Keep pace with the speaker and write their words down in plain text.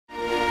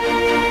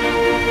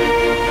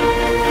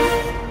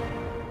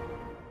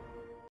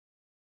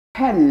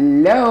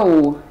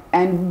Hello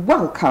and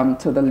welcome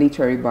to the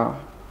Literary Bar.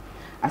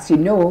 As you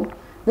know,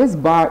 this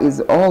bar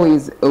is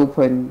always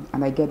open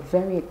and I get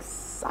very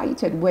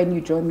excited when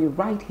you join me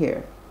right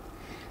here.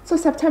 So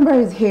September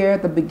is here,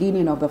 the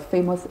beginning of the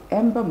famous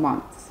Ember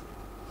months,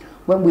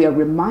 when we are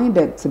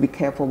reminded to be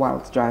careful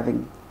whilst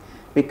driving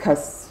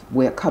because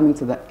we are coming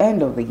to the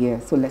end of the year.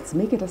 So let's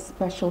make it a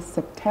special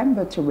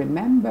September to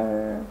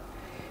remember.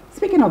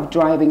 Speaking of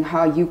driving, how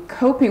are you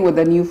coping with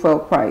the new fuel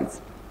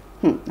price?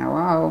 Now,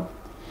 wow.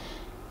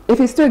 If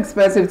it's too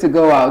expensive to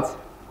go out,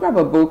 grab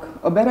a book,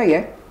 or better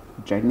yet,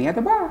 join me at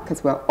the bar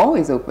because we're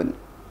always open.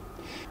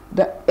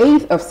 The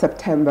 8th of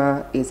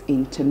September is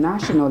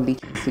International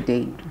Literacy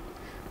Day.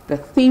 The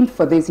theme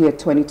for this year,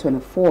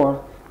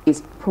 2024,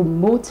 is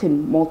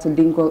promoting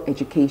multilingual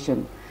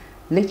education,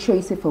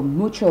 literacy for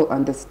mutual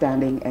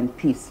understanding and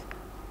peace.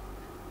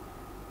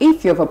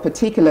 If you're of a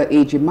particular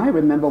age, you might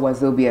remember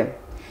Wazobia.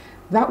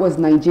 That was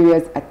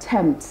Nigeria's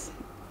attempt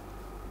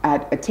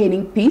at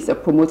attaining peace or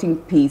promoting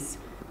peace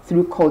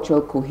through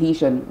cultural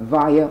cohesion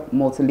via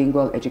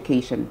multilingual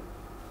education.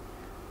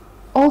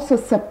 Also,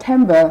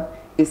 September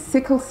is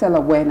Sickle Cell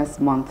Awareness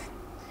Month.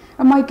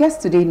 And my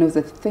guest today knows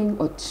a thing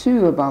or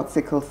two about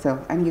sickle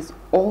cell, and he's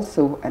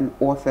also an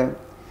author.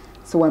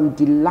 So I'm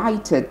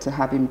delighted to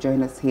have him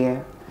join us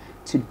here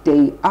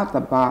today at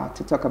the bar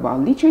to talk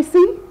about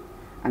literacy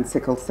and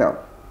sickle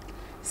cell.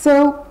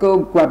 So go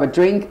grab a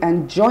drink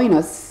and join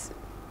us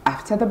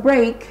after the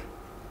break.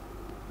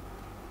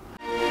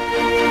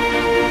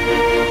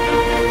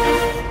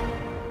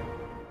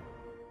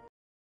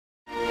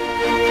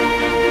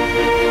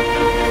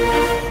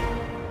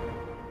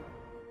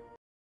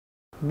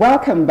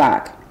 Welcome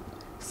back.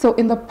 So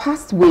in the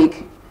past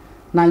week,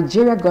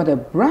 Nigeria got a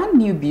brand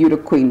new beauty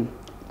queen.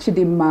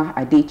 Chidinma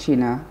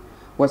Adechina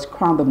was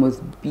crowned the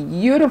most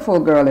beautiful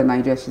girl in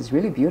Nigeria. She's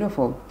really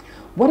beautiful.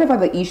 Whatever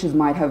the issues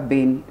might have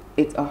been,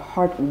 it's a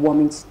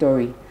heartwarming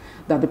story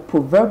that the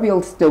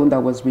proverbial stone that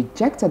was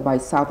rejected by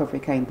South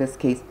Africa in this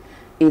case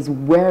is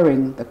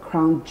wearing the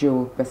crown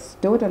jewel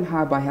bestowed on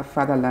her by her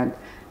fatherland,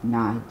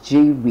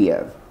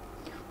 Nigeria.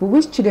 We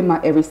wish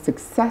Chidinma every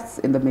success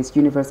in the Miss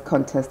Universe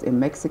contest in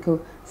Mexico,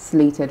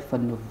 slated for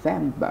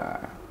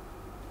November.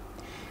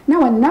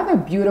 Now, another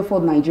beautiful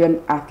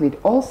Nigerian athlete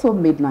also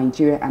made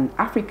Nigeria and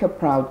Africa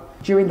proud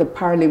during the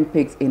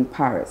Paralympics in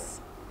Paris.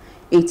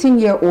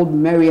 18-year-old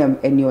Mariam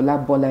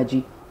Eniola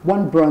Bolaji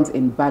won bronze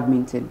in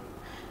badminton,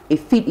 a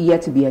feat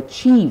yet to be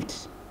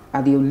achieved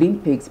at the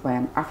Olympics by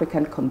an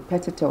African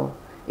competitor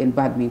in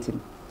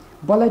badminton.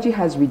 Bolaji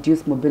has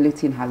reduced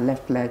mobility in her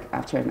left leg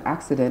after an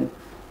accident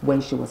when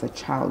she was a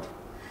child.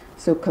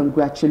 So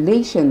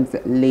congratulations,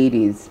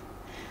 ladies.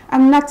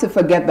 And not to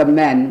forget the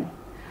men.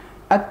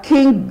 A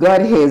king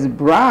got his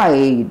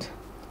bride.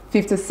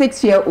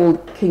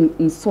 56-year-old King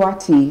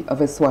Mswati of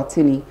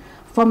Eswatini,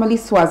 formerly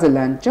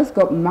Swaziland, just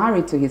got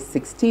married to his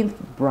 16th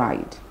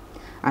bride.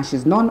 And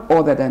she's none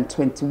other than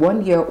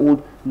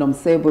 21-year-old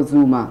Nomsebo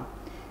Zuma,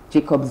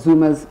 Jacob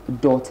Zuma's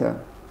daughter.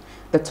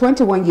 The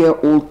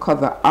 21-year-old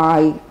caught the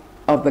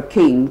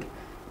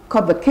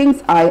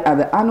king's eye at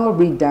the annual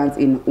reed dance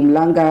in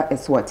Umhlanga,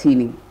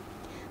 Eswatini.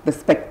 The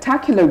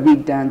spectacular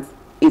reed dance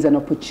is an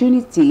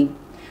opportunity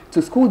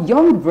to school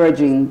young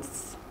virgin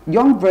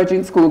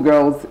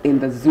schoolgirls in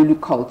the Zulu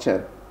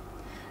culture.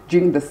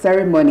 During the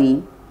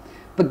ceremony,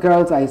 the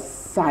girls are a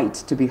sight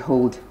to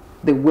behold.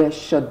 They wear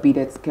short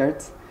beaded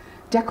skirts,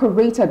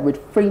 decorated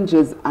with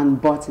fringes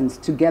and buttons,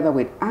 together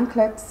with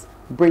anklets,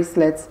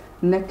 bracelets,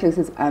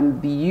 necklaces,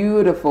 and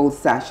beautiful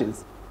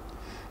sashes.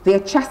 Their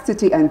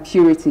chastity and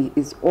purity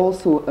is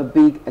also a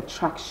big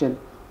attraction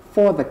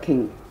for the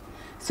king.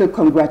 So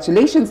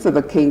congratulations to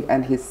the king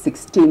and his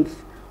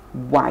 16th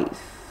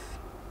wife.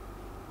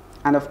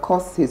 And of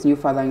course, his new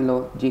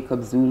father-in-law,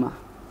 Jacob Zuma,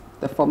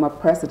 the former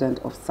president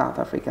of South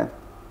Africa.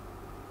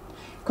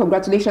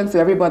 Congratulations to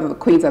everybody, the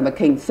queens and the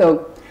king.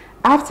 So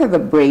after the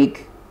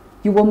break,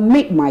 you will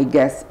meet my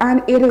guest,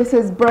 and it is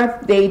his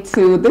birthday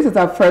too. This is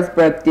our first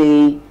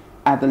birthday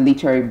at the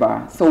Literary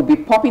Bar. So we'll be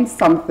popping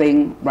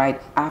something right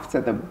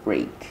after the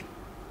break.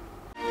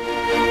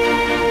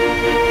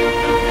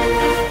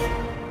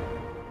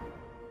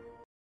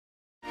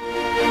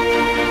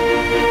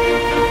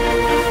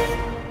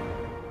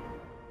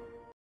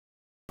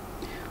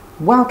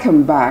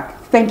 Welcome back.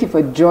 Thank you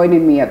for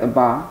joining me at the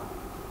bar.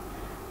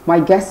 My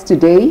guest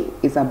today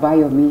is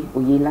Abayomi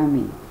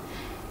Oyelami.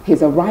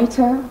 He's a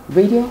writer,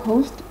 radio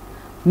host,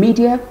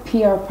 media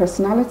PR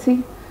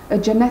personality, a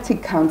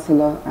genetic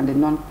counselor, and a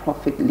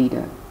non-profit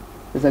leader.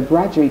 He's a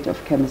graduate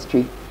of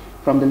chemistry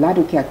from the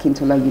Ladoke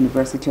Akintola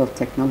University of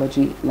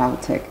Technology,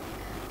 Lautech.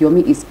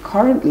 Yomi is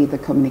currently the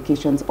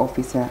communications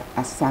officer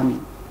at SAMI,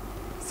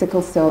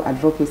 Sickle Cell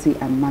Advocacy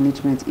and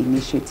Management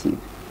Initiative.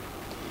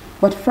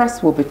 But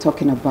first, we'll be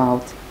talking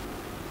about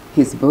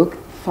his book,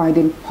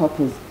 Finding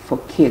Purpose for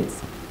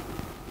Kids.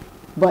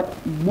 But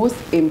most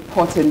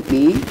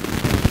importantly,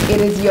 it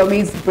is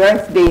Yomi's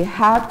birthday.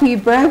 Happy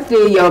birthday,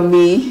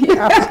 Yomi.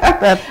 Happy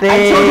birthday.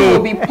 I told you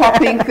we'll be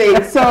popping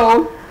things.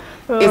 So,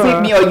 is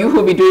it me or you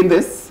who'll be doing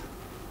this?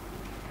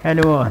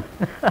 Anyone.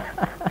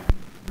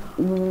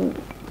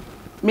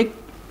 make.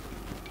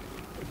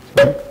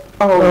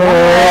 Oh,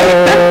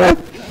 right.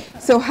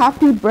 So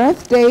happy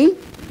birthday.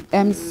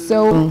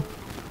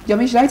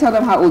 Yomi, should I tell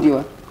them how old you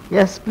are?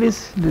 Yes,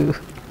 please do.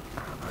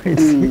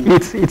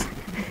 It's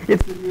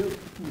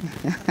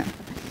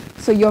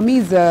So Yomi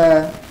is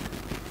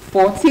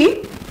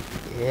 40.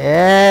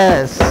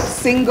 Yes.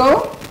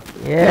 Single.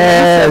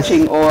 Yes.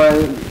 Searching, or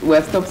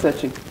we're stop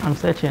searching? I'm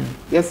searching.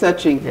 You're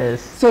searching.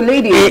 Yes. So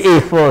ladies.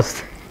 AA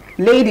first.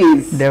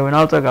 Ladies. They will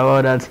not talk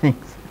about that thing.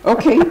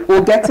 Okay,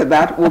 we'll get to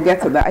that. We'll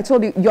get to that. I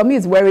told you, Yomi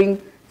is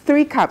wearing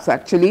 3 caps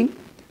actually.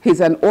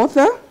 He's an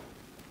author.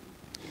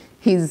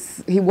 He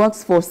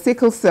works for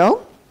Sickle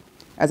Cell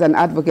as an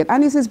advocate,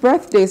 and it's his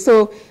birthday.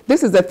 So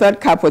this is the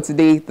 3rd cap for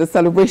today, the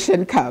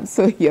celebration cap.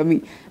 So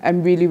Yomi,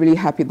 I'm really, really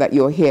happy that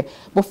you're here.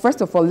 But first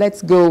of all,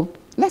 let's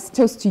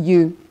toast to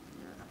you.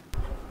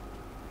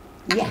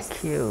 Yes.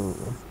 Thank you.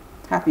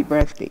 Happy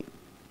birthday.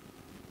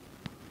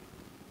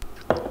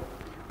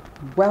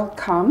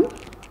 Welcome.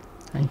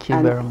 Thank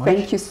you very much.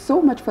 Thank you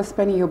so much for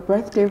spending your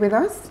birthday with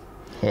us.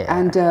 Yeah.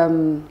 And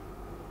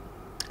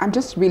I'm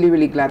just really,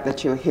 really glad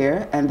that you're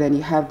here. And then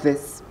you have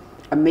this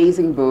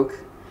amazing book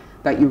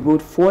that you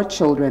wrote for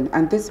children.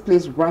 And this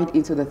plays right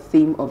into the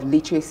theme of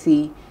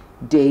Literacy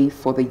Day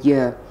for the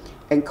year,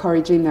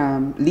 encouraging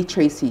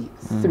literacy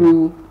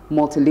through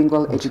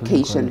multilingual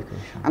education.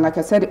 And like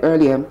I said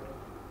earlier,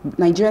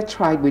 Nigeria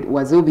tried with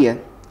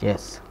Wazobia.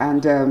 Yes.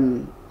 And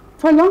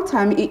for a long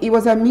time, it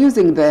was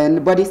amusing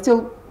then, but it's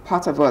still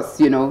part of us,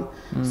 you know.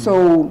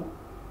 So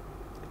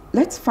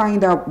let's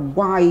find out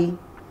why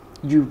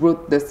you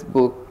wrote this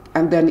book.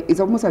 And then it's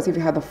almost as if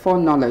you had the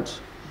foreknowledge,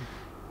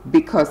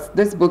 because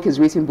this book is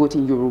written both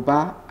in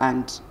Yoruba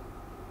and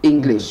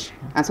English.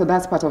 And so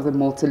that's part of the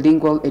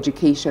multilingual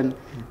education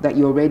that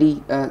you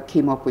already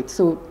came up with.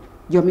 So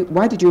Yomi,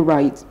 why did you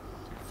write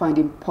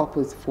Finding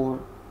Purpose for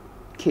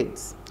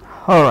Kids?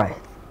 All right.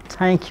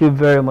 Thank you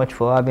very much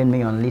for having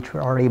me on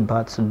Literary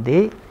Bar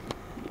today.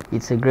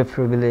 It's a great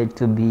privilege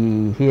to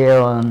be here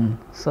on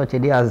such a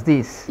day as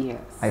this. Yes.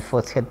 My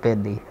 40th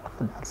birthday.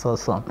 That's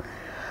awesome.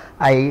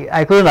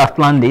 I couldn't have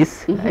planned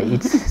this.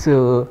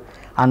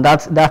 And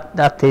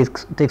that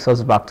takes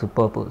us back to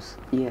purpose.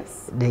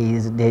 Yes. There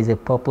is a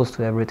purpose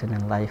to everything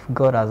in life.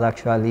 God has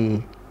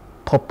actually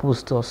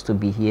purposed us to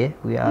be here.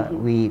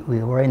 We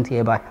weren't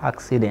here by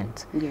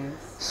accident. Yes.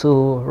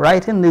 So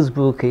writing this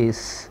book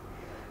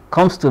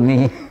comes to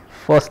me.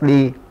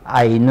 Firstly,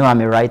 I know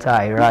I'm a writer.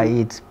 I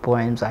write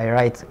poems, I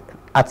write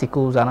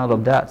articles and all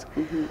of that.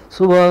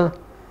 So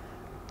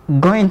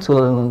going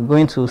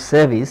to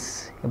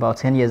service about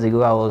 10 years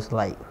ago, I was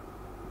like,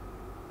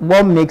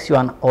 what makes you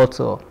an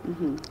author?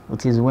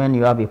 It is when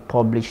you have a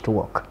published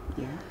work.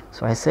 Yeah.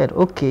 So I said,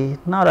 okay,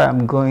 now that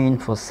I'm going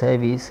for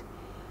service,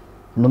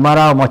 no matter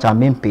how much I'm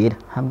being paid,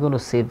 I'm going to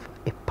save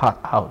a part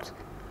out.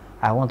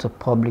 I want to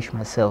publish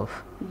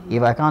myself.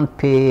 If I can't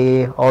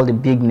pay all the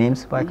big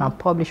names, but I can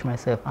publish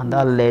myself. And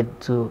that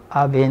led to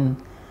having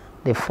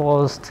the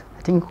first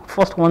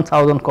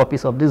 1,000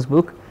 copies of this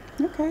book.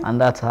 Okay. And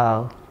that's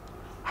how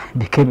I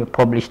became a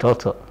published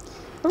author.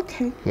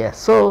 Okay. Yeah,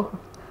 so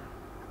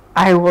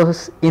I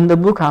was, in the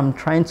book, I'm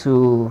trying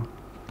to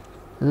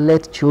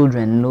let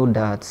children know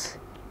that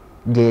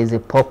there is a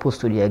purpose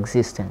to their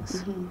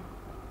existence.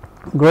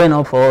 Growing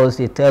up for us,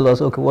 they tell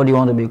us, okay, what do you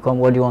want to become?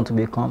 What do you want to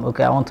become?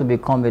 Okay, I want to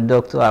become a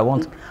doctor.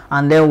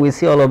 And then we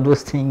see all of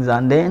those things.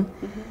 And then,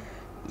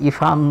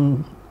 if I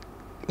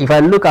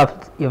look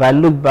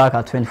back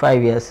at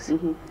 25 years,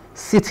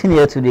 sitting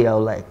here today, I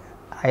was like,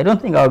 I don't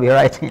think I'll be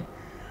writing.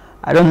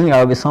 I don't think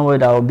I'll be somewhere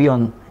that will be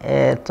on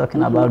air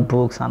talking about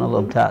books and all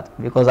of that,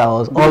 because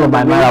all of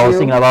my mind I was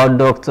thinking about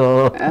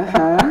doctor.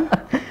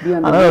 Be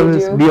on the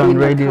radio, be on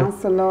radio. A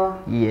counselor.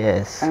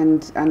 Yes.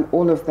 And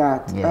all of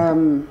that.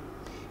 Yeah.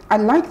 I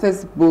like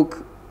this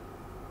book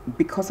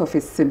because of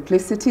its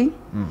simplicity,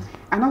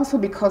 and also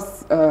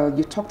because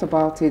you talked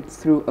about it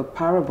through a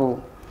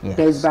parable. Yes.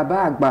 There's Baba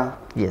Agba,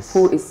 Yes.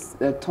 who is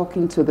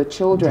talking to the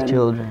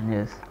children,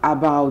 Yes.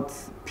 about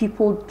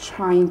people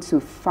trying to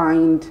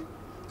find,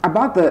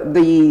 about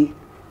the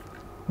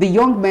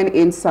young men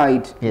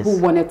inside, Yes. who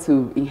wanted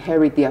to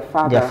inherit their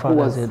father, who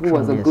was a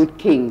yes. good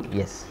king.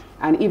 Yes.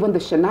 And even the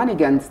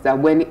shenanigans that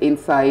went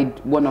inside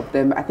one of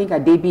them, I think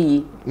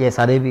Adebi. Yes,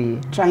 Adebi.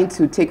 Trying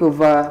to take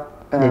over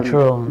the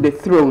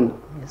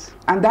throne. Yes.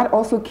 And that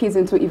also keys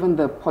into even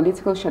the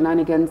political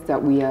shenanigans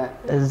that we're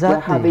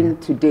having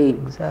today.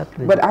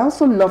 Exactly. But I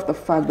also love the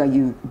fact that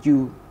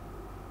you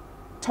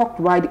talked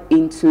right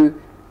into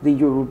the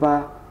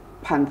Yoruba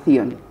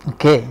pantheon.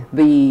 Okay.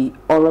 The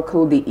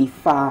oracle, the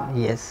Ifa.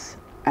 Yes.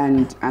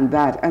 And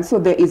that. And so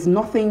there is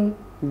nothing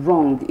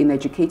wrong in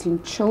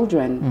educating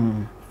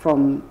children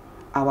from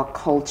our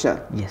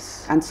culture.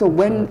 Yes. And so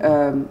when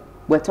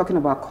we're talking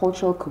about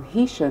cultural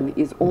cohesion,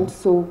 is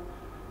also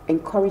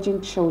encouraging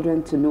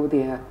children to know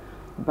their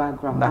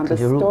background and the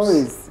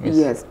stories.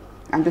 Yes,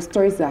 and the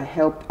stories that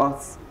helped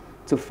us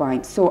to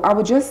find. So I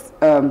would just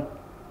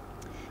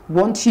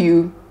want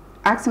you,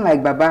 acting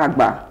like Baba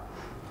Agba,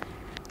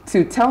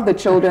 to tell the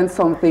children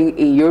something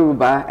in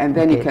Yoruba, and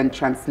then you can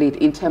translate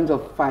in terms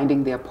of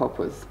finding their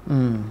purpose.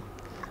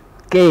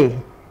 Okay,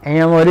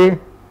 ẹ̀yin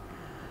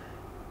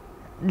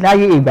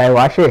láyé ìgbà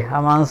ìwáṣẹ̀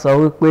a máa ń sọ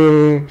wípé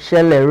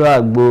ṣẹlẹ̀rú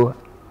àgbo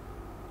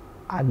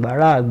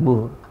àgbàrá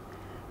àgbo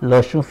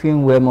lọ́ṣún fi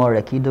ń wẹmọ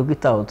rẹ̀ kí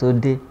dókítà ò tó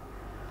dé.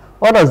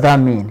 What does that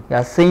mean? We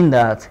are saying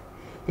that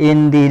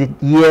in the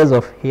years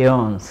of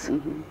eons,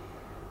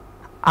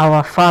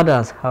 our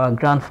fathers, our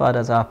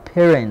grandfathers, our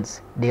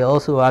parents, they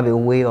also have a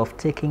way of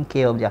taking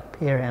care of their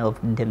parents,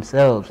 of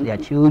themselves, their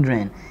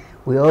children.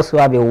 We also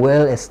have a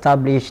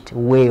well-established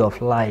way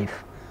of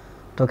life,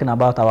 talking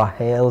about our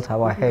health,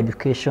 our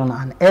education,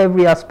 and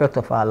every aspect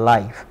of our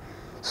life.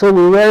 So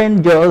we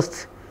weren't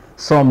just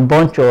some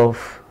bunch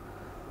of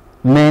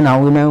men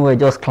and women who were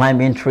just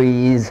climbing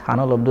trees and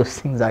all of those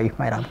things that you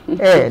might have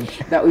heard.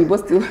 That we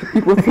both still,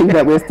 people think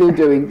that we're still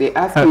doing. They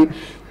ask you,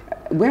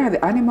 where are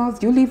the animals?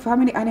 Do you live? How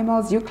many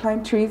animals? You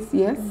climb trees?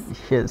 Yes?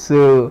 Yes.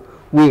 So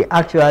we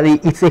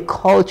actually, it's a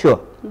culture.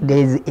 There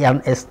is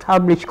an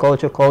established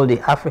culture called the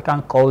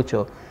African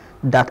culture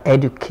that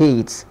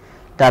educates,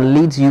 that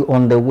leads you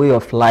on the way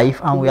of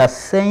life, and we are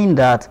saying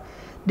that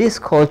this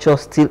culture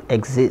still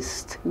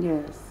exists.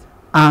 Yes.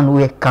 And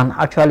we can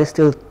actually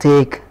still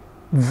take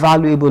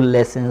valuable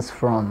lessons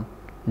from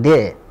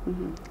there.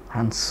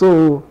 And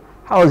so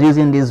I was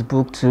using this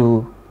book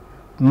to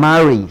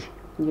marry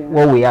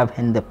what we have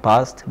in the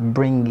past,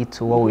 bring it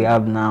to what we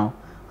have now,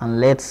 and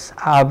let's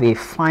have a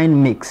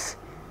fine mix.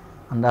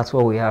 And that's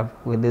what we have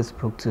with this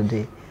book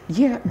today.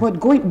 Yeah, but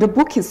the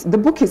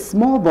book is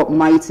small but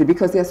mighty,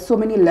 because there's so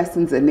many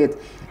lessons in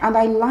it. And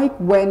I like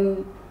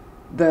when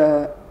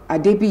the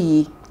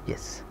Adebiyi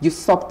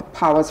usurped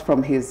powers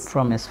from his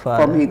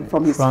father.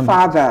 From his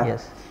father.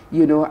 Yes.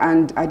 You know,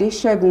 and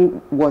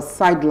Adeshegun was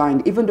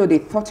sidelined, even though they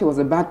thought he was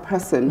a bad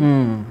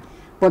person.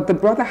 But the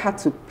brother had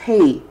to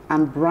pay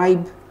and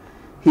bribe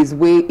his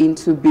way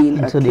into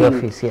being a king. The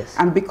office, yes.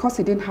 And because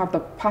he didn't have the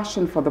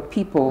passion for the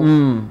people,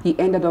 he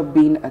ended up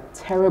being a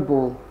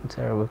terrible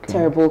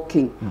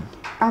king.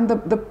 And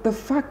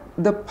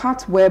the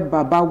part where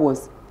Baba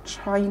was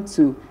trying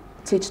to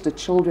teach the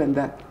children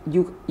that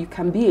you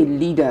can be a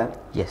leader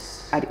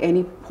at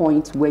any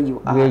point where you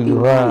are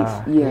in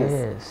life.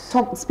 Yes.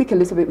 Speak a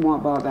little bit more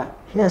about that.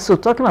 Yeah, so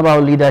talking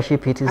about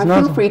leadership, it is and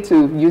not... feel free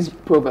to use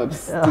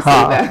Proverbs to say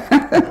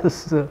that.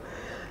 So,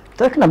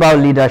 talking about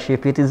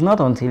leadership, it is not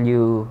until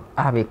you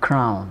have a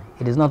crown,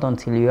 it is not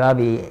until you have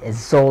a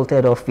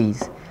exalted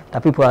office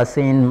that people are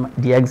saying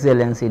the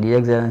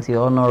excellency,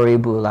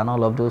 honorable, and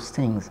all of those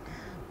things.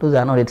 Those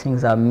are not the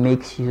things that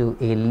makes you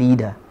a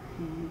leader.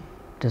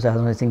 Those are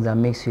not the things that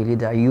makes you a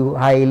leader. You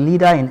are a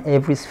leader in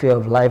every sphere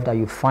of life that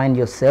you find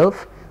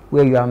yourself,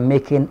 where you are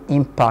making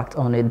impact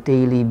on a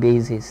daily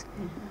basis.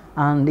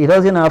 And it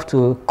doesn't have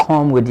to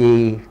come with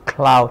a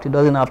clout. It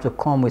doesn't have to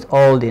come with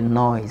all the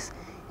noise.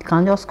 It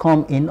can just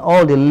come in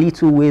all the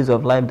little ways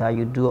of life that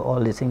you do, all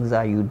the things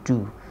that you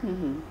do.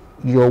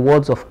 Your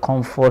words of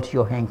comfort,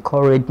 your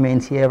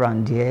encouragement here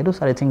and there,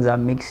 those are the things that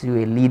makes you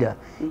a leader.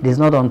 It is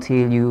not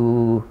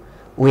until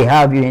we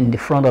have you in the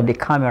front of the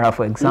camera,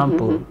 for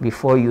example,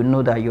 before you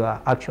know that you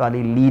are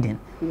actually leading.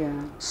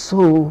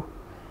 So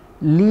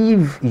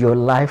live your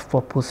life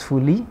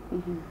purposefully,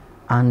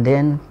 and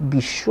then be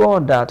sure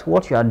that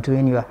what you are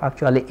doing, you are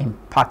actually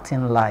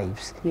impacting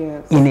lives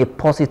in a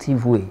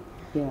positive way.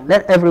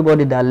 Let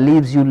everybody that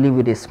leaves you live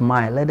with a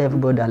smile. Let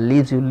everybody that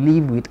leaves you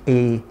live with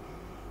a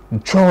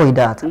joy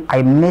that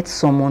I met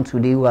someone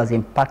today who has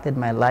impacted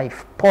my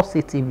life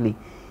positively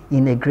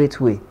in a great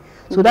way.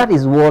 So that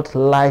is what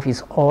life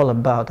is all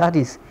about. That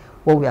is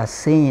what we are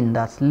saying,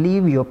 that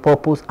live your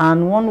purpose.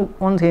 And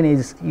one thing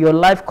is, your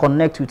life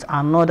connects with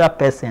another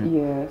person.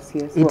 Yes.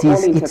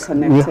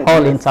 We're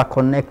all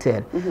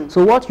interconnected.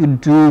 So what you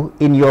do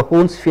in your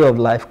own sphere of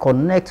life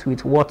connects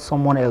with what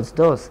someone else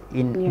does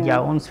in their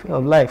own sphere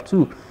of life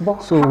too.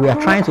 So we are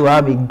trying to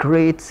have a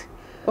great...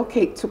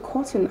 Okay, to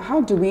cotton, how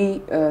do we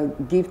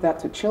give that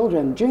to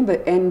children? During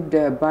the end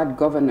bad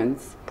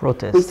governance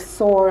protest, we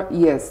saw,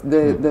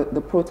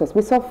 the protest.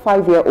 We saw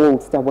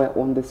 5-year-olds that were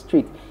on the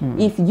street.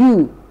 If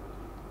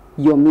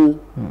you're me,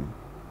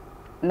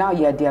 now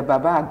you're dear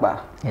Baba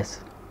Agba.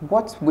 Yes.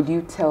 What would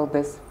you tell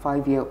these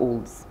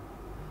 5-year-olds?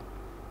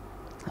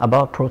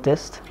 About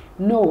protest?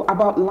 No,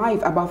 about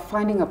life, about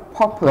finding a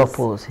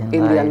purpose in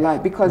their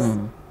life. Because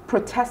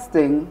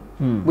protesting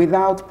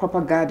without proper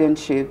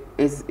guardianship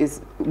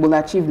will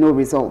achieve no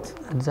result.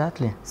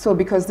 Exactly. So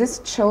because these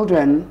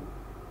children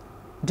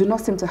do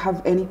not seem to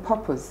have any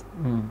purpose.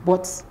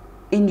 But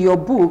in your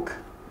book,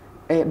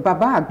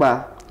 Baba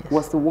Agba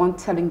was the one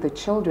telling the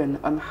children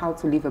on how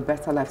to live a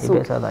better life.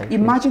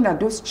 Imagine that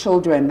those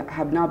children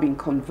have now been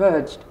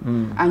converged,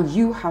 and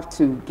you have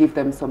to give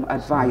them some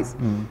advice.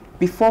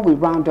 Before we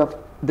round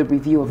up the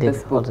review of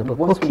this book,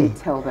 what will you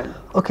tell them?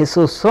 Okay,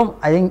 so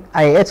I think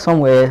I read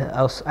somewhere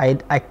else, I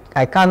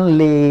can't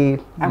lay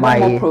my...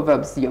 more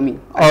Proverbs, you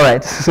mean? All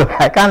right, so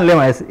I can't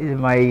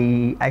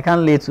lay I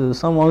can't lay to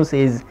someone who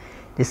says,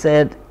 they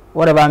said,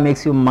 whatever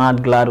makes you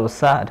mad, glad, or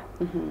sad.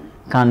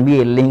 can be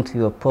a link to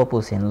your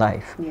purpose in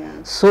life. Yeah.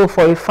 So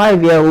for a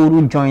 5-year-old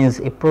who joins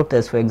a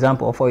protest, for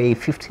example, or for a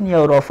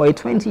 15-year-old or for a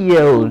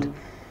 20-year-old,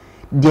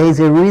 there is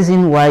a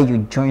reason why you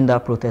joined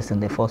that protest in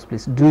the first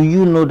place. Do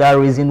you know that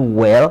reason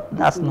well?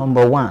 That's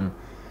number one.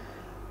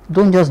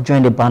 Don't just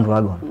join the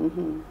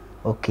bandwagon.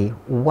 Okay,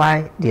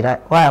 why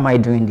am I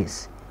doing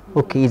this?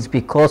 Okay, it's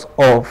because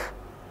of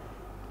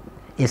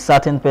a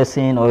certain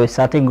person or a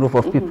certain group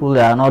of people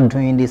that are not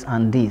doing this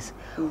and this.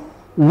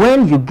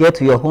 When you get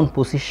to your own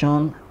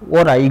position,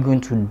 what are you going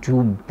to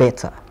do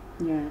better?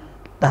 Yeah.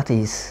 That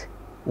is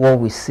what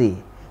we say.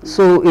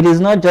 So it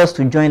is not just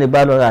to join the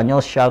battle and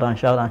just shout and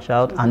shout and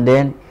shout, and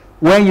then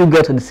when you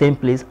get to the same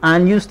place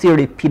and you still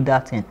repeat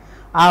that thing,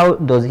 how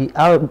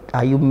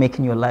are you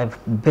making your life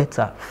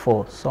better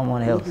for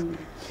someone else?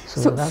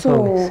 So that's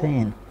what we're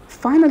saying.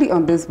 Finally,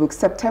 on this book,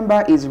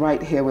 September is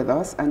right here with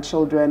us, and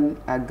children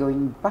are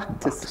going back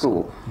to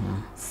school.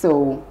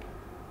 So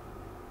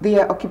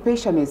their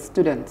occupation is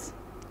students.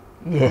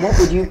 Yes. What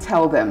would you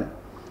tell them?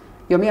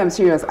 Yomi, I'm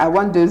serious. I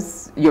want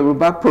those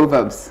Yoruba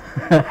proverbs.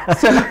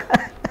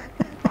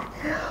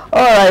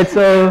 All right,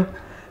 so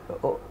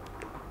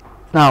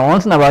now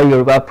one thing about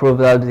Yoruba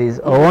proverbs is,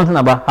 or one thing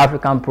about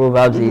African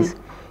proverbs is,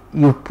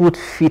 you put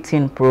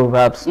fitting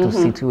proverbs to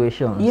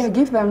situations. Yeah,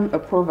 give them a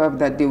proverb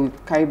that they will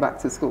carry back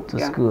to school.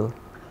 School.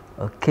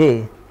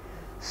 Okay,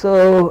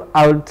 so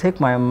I'll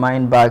take my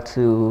mind back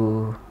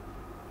to.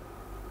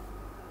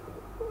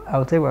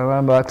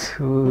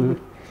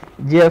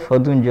 Jeff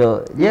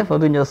Odunjo. Jeff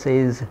Odunjo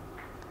says,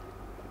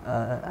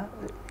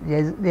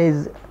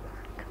 there's,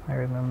 I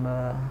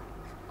remember.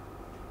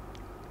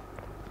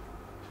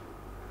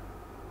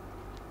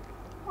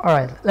 All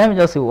right, let me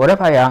just say,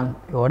 whatever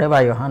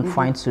your hand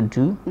finds to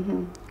do,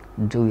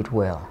 do it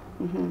well.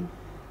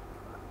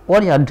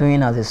 What you are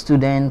doing as a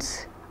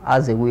student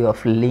has a way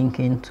of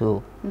linking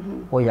to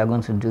what you are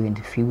going to do in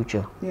the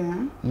future.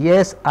 Yeah.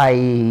 Yes,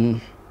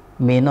 I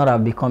may not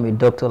have become a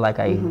doctor like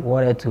I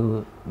wanted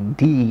to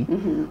be,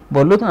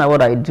 but looking at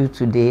what I do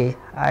today,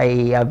 I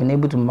have been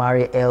able to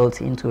marry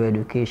health into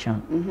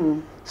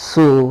education.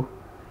 So,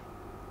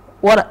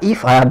 what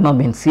if I had not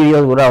been serious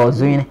with what I was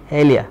doing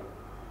earlier?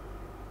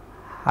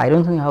 I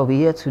don't think I'll be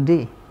here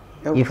today.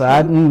 Okay. If I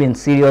hadn't been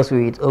serious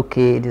with it,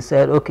 okay, they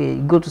said, okay,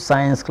 go to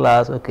science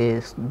class,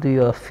 okay, do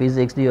your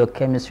physics, do your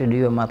chemistry, do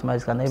your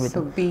mathematics and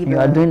everything. So you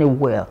are doing it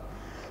well.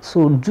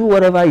 So do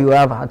whatever you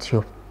have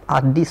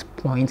at this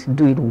point,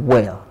 do it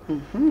well.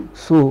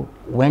 So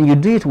when you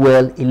do it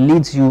well, it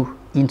leads you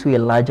into a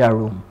larger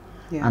room.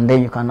 And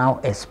then you can now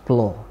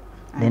explore.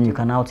 Then you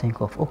can now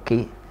think of,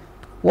 okay,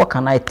 what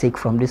can I take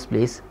from this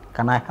place?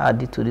 Can I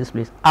add it to this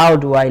place? How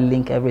do I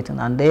link everything?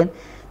 And then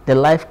the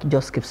life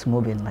just keeps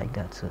moving like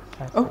that. So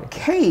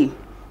okay.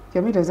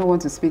 Yomi doesn't want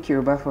to speak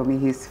Yoruba for me.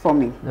 He's for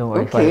me.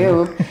 Okay.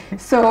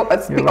 So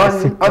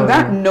on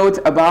that note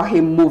about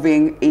him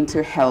moving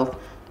into health,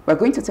 we're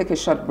going to take a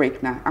short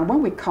break now. And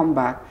when we come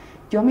back,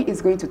 Yomi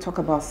is going to talk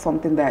about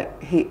something that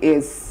he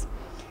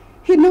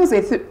knows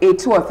a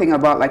tour thing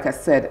about, like I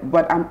said,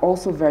 but I'm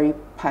also very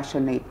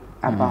passionate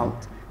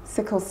about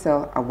Sickle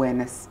Cell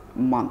Awareness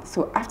Month.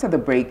 So after the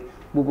break,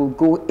 we will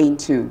go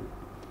into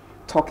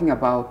talking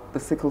about the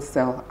Sickle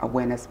Cell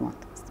Awareness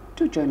Month.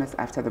 Do join us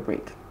after the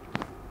break.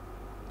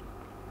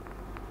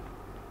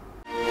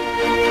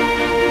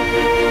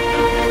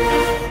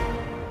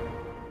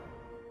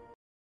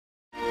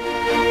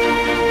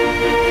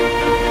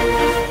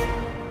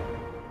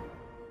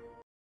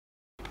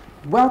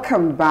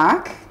 Welcome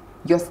back.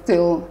 You're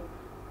still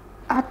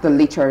at the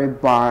literary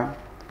bar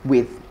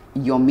with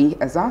Yomi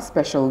as our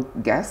special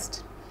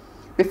guest.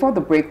 Before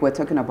the break, we're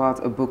talking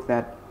about a book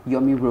that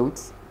Yomi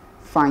wrote,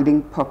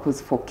 Finding Purpose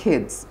for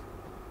Kids.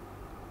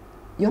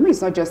 Yomi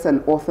is not just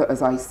an author,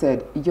 as I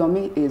said.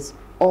 Yomi is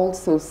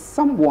also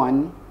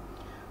someone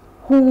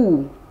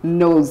who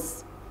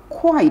knows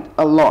quite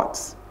a lot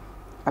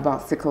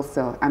about sickle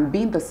cell, and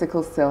being the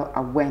Sickle Cell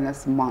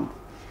Awareness Month,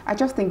 I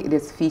just think it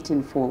is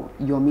fitting for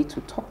Yomi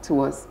to talk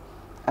to us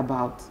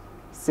about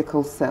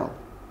sickle cell.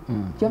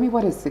 Yomi,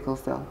 what is sickle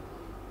cell?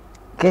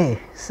 Okay,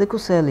 sickle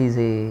cell is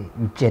a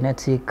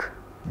genetic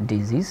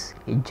disease,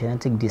 a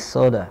genetic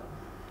disorder.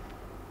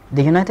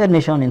 The United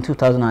Nations in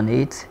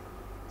 2008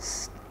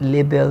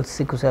 labeled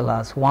sickle cell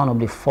as one of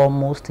the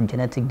foremost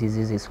genetic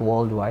diseases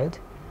worldwide,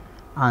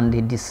 and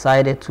they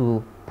decided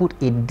to put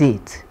a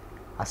date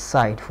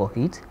aside for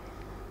it,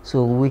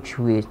 so which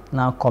we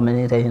now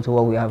culminated into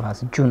what we have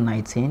as June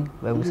 19,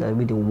 where we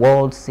celebrate the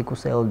World Sickle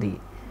Cell Day.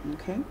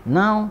 Okay.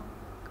 Now,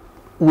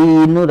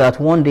 we know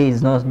that one day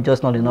is not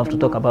enough to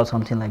talk about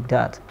something like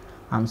that.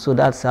 And so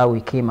that's how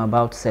we came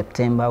about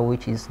September,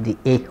 which is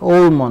a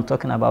whole month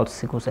talking about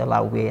sickle cell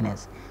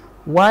awareness.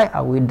 Why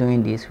are we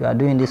doing this? We are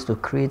doing this to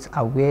create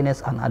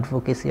awareness and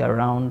advocacy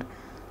around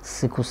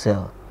sickle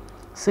cell.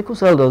 Sickle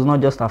cell does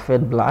not just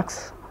affect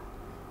blacks,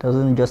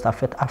 doesn't just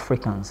affect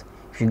Africans.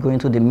 If you go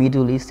into the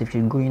Middle East, if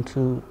you go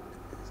into,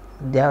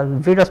 there are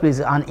various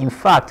places, and in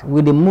fact,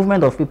 with the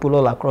movement of people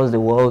all across the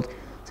world,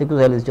 sickle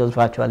cell is just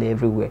virtually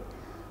everywhere.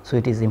 So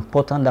it is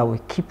important that we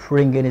keep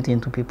bringing it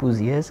into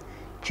people's ears,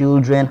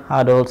 children,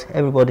 adults,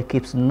 everybody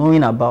keeps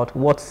knowing about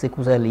what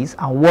sickle cell is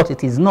and what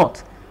it is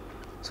not,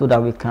 so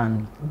that we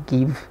can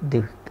give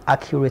the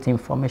accurate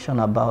information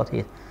about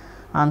it.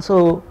 And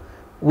so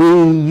we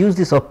use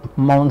this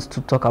month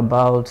to talk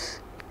about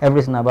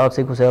everything about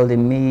sickle cell, the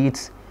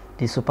myths,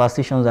 the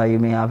superstitions that you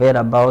may have heard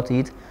about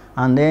it.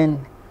 And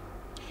then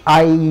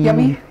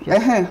Yummy,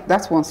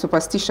 that's one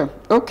superstition.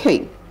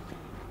 Okay.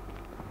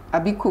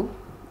 Abiku,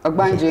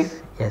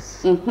 Ogbanje.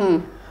 Yes.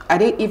 Are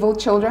they evil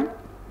children,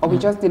 or we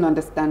just didn't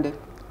understand it?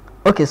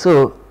 Okay,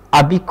 so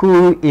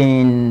Abiku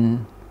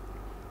in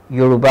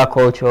Yoruba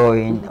culture,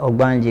 in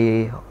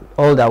Ogbanje,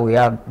 all that we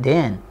have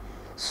then.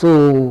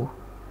 So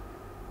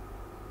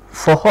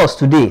for us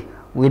today,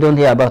 we don't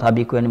hear about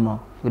Abiku anymore.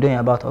 We don't hear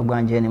about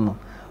Ogbanje anymore.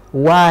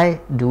 Why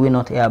do we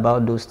not hear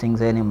about those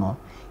things anymore?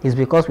 It's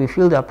because we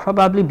feel that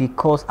probably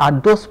because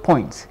at those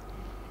points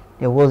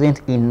there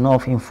wasn't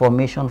enough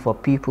information for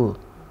people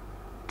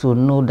to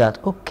know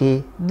that,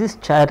 okay, this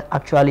child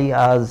actually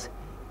has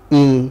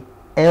a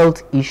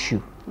health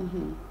issue,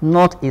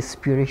 not a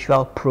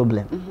spiritual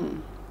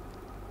problem,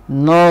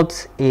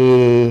 not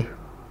a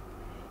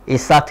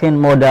certain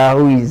mother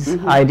who is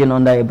hiding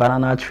under a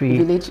banana tree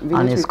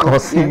and is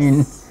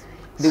causing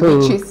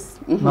witches.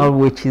 Not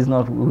witches,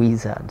 not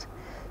wizards.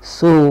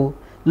 So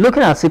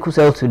looking at sickle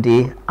cell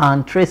today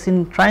and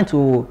trying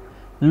to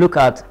look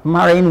at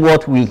marrying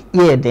what we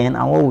hear then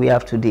and what we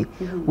have today,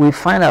 we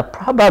find that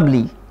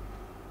probably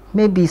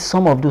maybe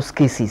some of those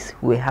cases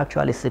were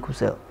actually sickle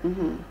cell.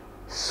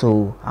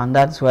 So, and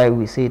that's why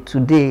we say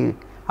today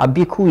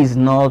Abiku is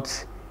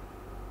not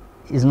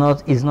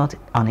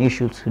an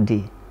issue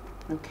today.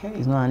 Okay.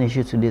 It's not an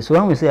issue today. So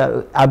when we say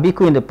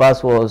Abiku in the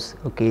past was,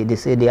 okay, they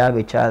say they have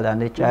a child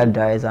and the child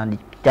dies and the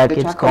child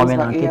keeps coming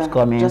and keeps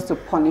coming. Just to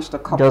punish the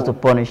couple. Just to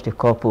punish the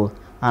couple.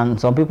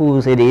 And some people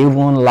will say they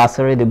even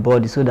lacerate the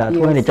body so that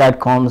when the child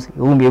comes, he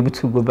won't be able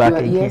to go back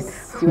again.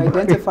 Yes, you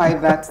identify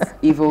that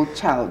evil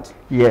child.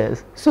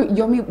 Yes. So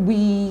Yomi,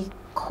 we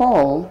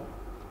call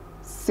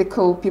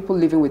people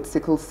living with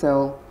sickle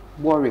cell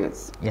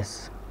warriors.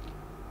 Yes.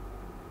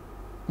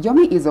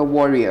 Yomi is a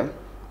warrior,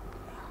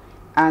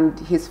 and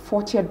his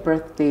 40th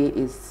birthday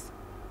is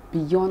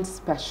beyond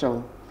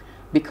special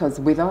because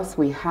with us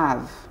we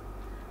have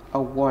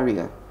a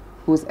warrior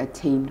who's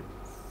attained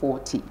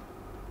 40.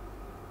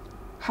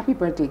 Happy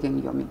birthday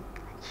again, Yomi.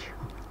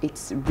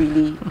 It's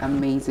really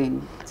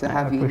amazing to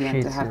have you here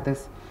and to have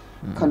this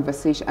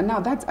conversation. And now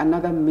that's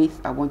another myth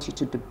I want you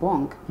to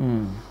debunk.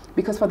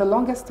 Because for the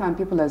longest time,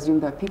 people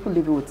assumed that people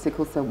living with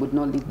sickle cell would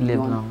not live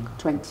beyond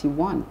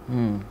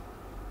 21.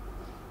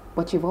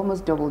 But you've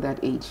almost doubled that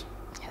age.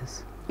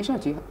 Yes. You sure?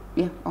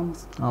 Yeah,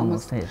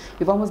 almost. Yes.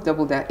 You've almost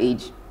doubled that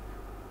age.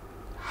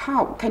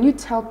 How can you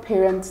tell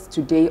parents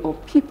today or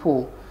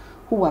people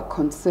who are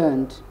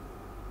concerned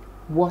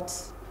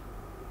what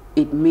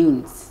it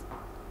means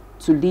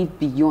to live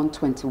beyond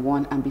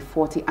 21 and be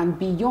 40 and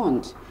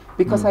beyond?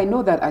 Because I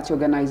know that at your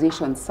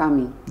organization,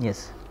 Sami,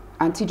 yes,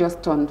 Auntie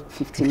just turned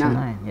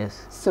 59.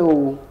 Yes.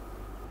 So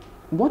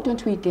what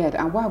don't we get,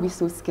 and why are we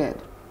so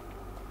scared?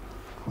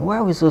 Why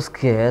are we so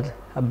scared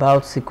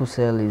about sickle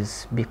cell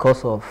is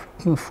because of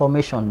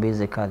information,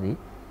 basically.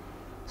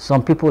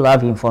 Some people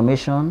have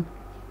information,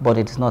 but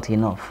it is not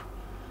enough.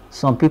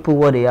 Some people,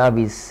 what they have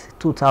is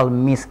total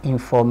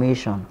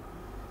misinformation.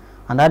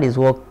 And that is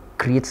what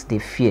creates the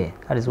fear.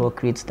 That is what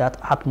creates that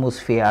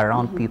atmosphere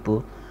around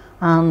people.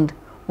 And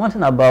one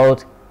thing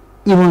about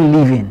even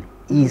living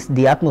is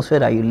the atmosphere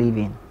that you live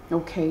in.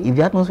 Okay. If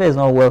the atmosphere is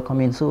not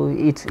welcoming, so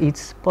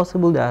it's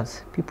possible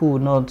that people will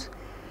not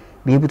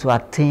be able to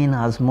attain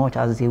as much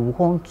as they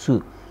want to.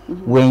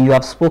 When you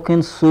have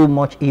spoken so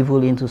much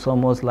evil into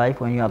someone's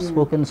life, when you have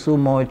spoken so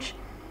much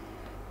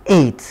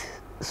hate,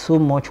 so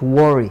much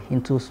worry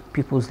into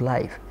people's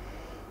life,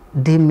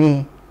 they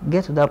may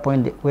get to that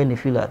point when they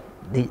feel that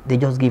they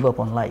just give up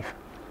on life.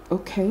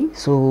 Okay.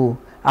 So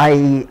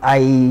I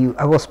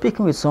was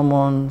speaking with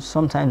someone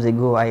some times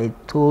ago. I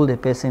told the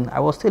person, I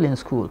was still in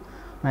school,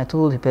 and I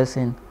told the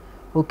person,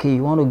 okay,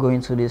 you want to go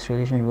into this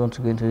relationship, you want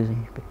to go into this.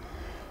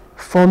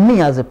 For me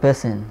as a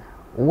person,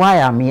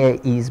 why I'm here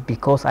is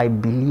because I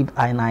believe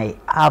and I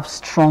have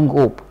strong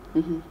hope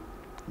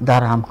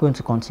that I'm going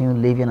to continue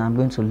living. I'm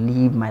going to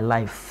live my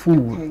life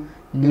full,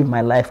 live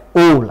my life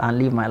whole, and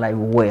live my life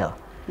well.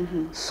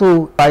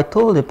 So I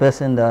told the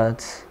person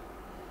that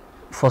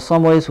for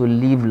somebody to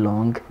live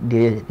long,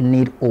 they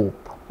need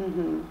hope.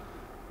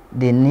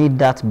 They need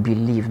that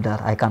belief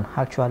that I can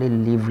actually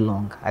live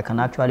long, I can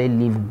actually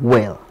live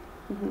well,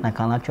 I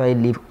can actually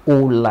live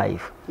whole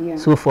life.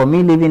 So for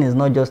me, living is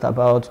not just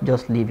about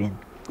just living.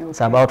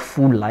 It's about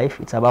full life,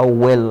 it's about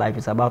well life,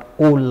 it's about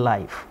whole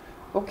life.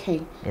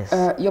 Okay. Yes.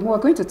 Yomo, we're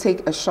going to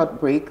take a short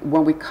break.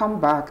 When we come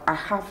back, I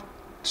have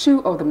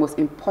two of the most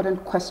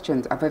important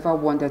questions I've ever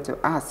wanted to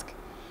ask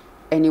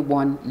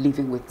anyone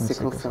living with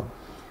sickle cell.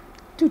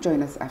 Do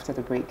join us after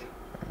the break.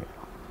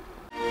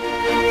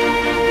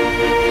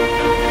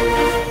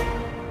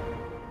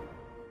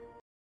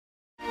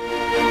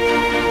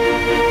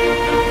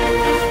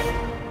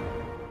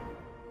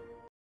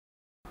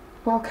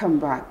 Welcome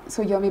back.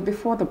 So Yomi,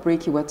 before the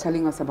break you were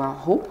telling us about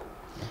hope,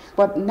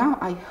 but now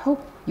I hope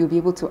you'll be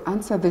able to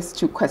answer these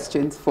two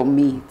questions for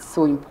me. It's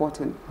so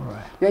important. All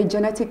right. You're a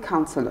genetic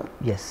counselor.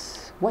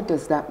 Yes. What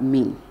does that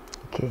mean?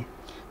 Okay.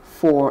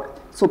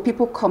 So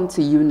people come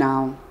to you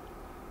now,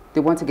 they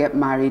want to get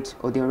married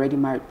or they're already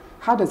married.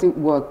 How does it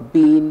work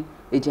being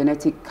a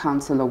genetic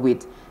counselor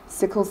with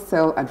Sickle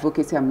Cell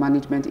Advocacy and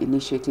Management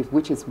Initiative,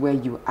 which is where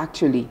you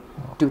actually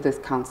do this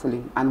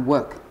counseling and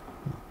work?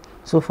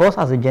 So for us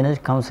as a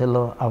genetic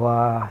counselor,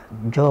 our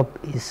job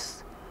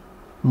is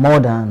more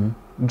than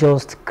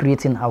just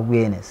creating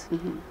awareness.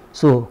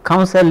 So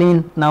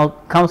counseling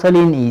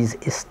is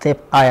a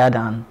step higher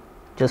than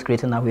just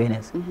creating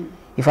awareness.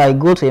 If I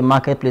go to a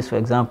marketplace, for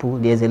example,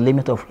 there's a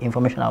limit of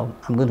information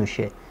I'm going to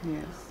share.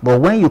 Yes.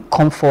 But when you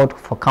come forward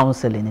for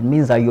counseling, it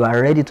means that you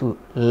are ready to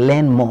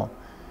learn more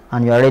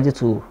and you are ready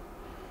to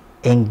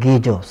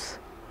engage us.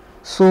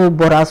 So,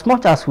 but as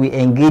much as we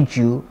engage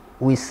you,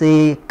 we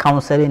say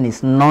counseling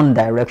is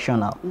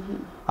non-directional.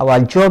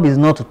 Our job is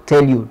not to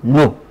tell you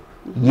no,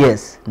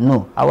 yes,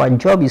 no. Our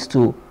job is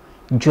to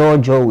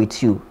judge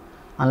with you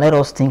and let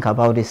us think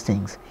about these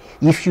things.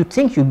 If you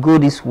think you go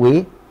this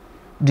way,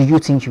 do you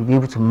think you'll be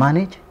able to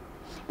manage?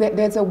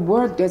 There's a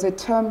word, there's a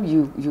term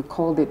you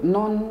called it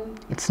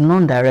It's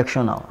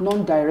non-directional.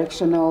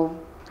 Non-directional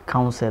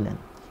Counseling.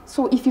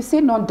 So if you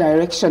say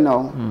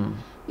non-directional,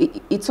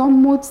 it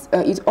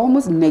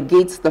almost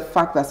negates the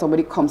fact that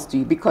somebody comes to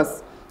you,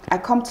 because I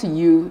come to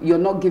you, you're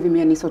not giving me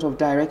any sort of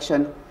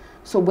direction.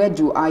 So where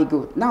do I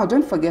go? Now,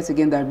 don't forget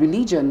again that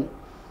religion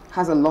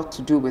has a lot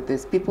to do with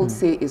this. People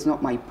say it's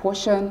not my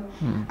portion.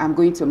 I'm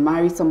going to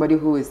marry somebody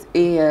who is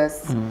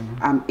AS.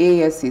 I'm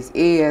AS, he's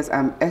AS.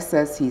 I'm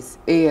SS, he's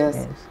AS.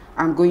 Yes.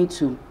 I'm going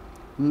to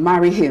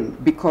marry him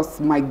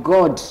because my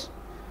God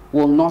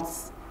will not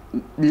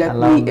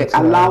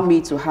allow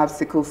me to have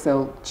sickle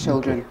cell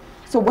children. Okay.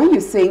 So when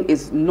you're saying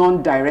it's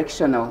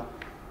non-directional,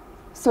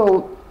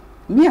 so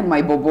me and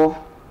my bobo,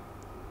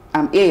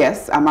 I'm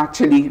AS, I'm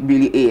actually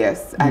really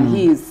AS, and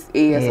he is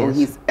AS or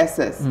he's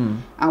SS.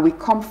 And we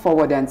come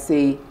forward and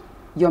say,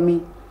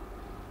 Yomi,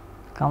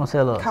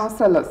 counsel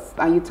us,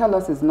 and you tell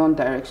us it's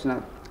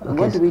non-directional. Okay.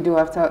 What do we do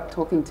after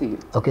talking to you?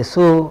 Okay,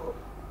 so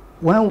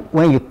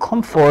when you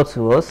come forward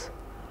to us,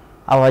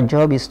 our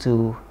job is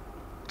to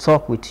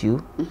talk with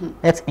you.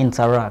 Let's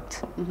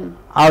interact.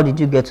 How did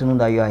you get to know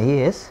that you are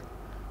AS?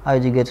 How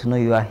did you get to know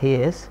you are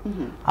AS?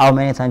 How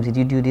many times did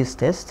you do this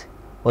test?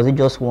 Was it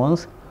just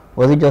once?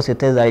 Was it just a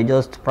test that you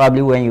just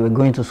probably when you were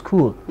going to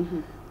school?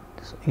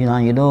 So, you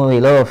know a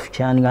lot of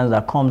shenanigans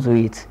that comes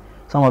with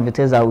some of the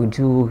tests that we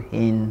do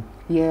in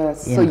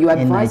so you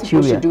advise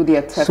people should do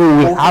their test. So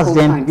we ask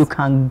them, you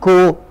can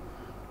go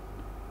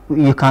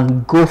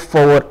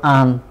forward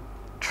and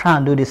try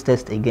and do this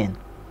test again.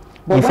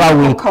 But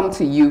when people come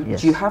to you,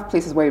 do you have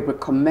places where you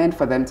recommend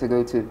for them to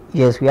go to?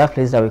 Yes, we have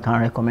places that we can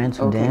recommend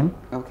to them.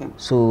 Okay.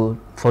 So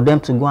for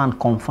them to go and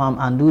confirm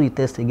and do the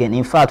test again.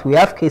 In fact, we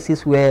have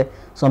cases where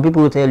some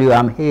people will tell you,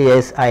 I'm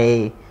AS.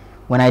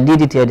 When I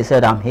did it here, they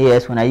said I'm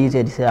AS. When I did it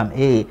here, they said I'm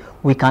AA.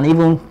 We can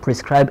even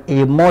prescribe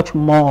a much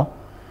more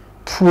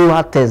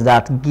truer test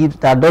that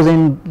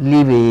doesn't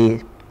leave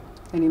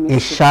a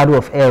shadow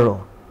of error.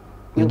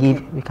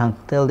 We can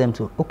tell them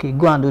to, okay,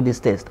 go and do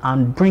this test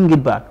and bring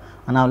it back.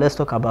 And now let's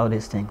talk about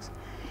these things.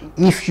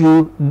 If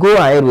you go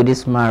ahead with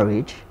this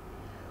marriage,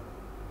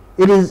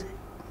 sickle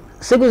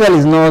cell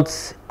is not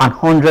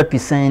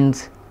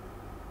 100%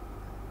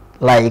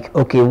 like,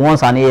 okay,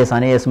 once an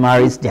AS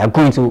marries,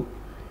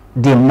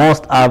 they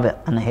must have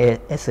an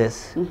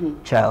SS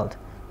child.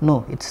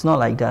 No, it's not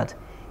like that.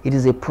 It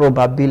is a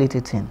probability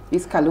thing.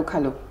 It's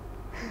kalu.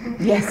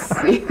 Yes.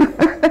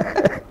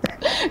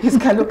 It's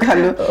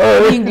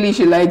kalu. English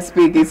you like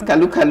speak, it's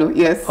kalu,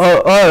 yes.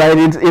 Oh, all right,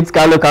 it's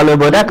kalu,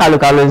 but that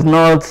kalu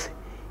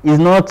is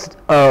not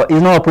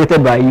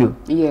operated by you.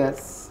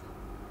 Yes.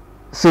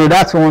 So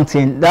that's one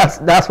thing.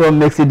 That's what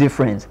makes it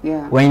different.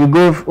 Yeah. When you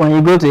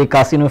go to a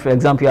casino, for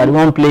example, you are the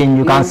one playing,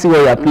 you can see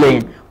where you are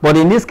playing. But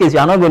in this case, you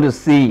are not going to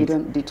see. You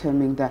don't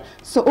determine that.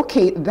 So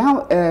okay,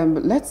 now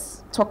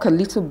let's talk a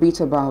little bit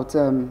about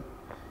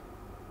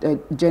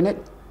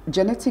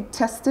genetic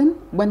testing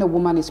when a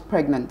woman is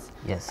pregnant.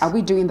 Yes. Are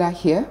we doing that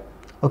here?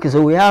 Okay,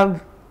 so we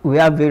have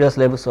various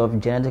levels of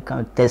genetic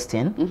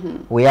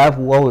testing. We have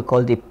what we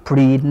call the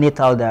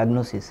prenatal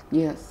diagnosis.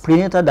 Yes.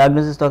 Prenatal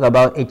diagnosis talk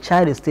about a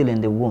child is still in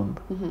the womb.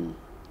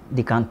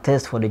 They can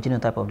test for the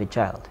genotype of the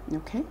child.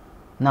 Okay.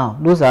 Now,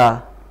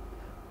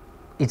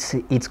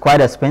 it's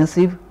quite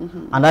expensive,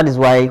 and that is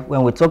why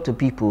when we talk to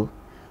people,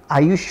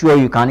 are you sure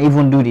you can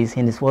even do this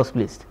in the first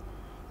place?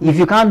 If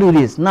you can't do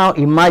this, now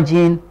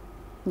imagine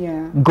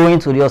going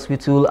to the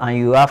hospital and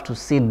you have to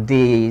sit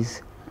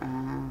days,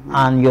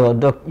 and your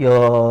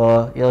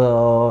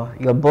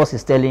boss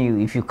is telling you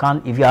if you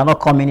are not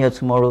coming here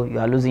tomorrow, you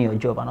are losing your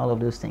job and all of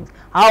those things.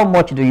 How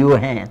much do you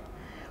earn?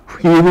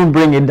 You even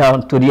bring it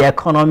down to the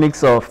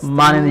economics of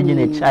managing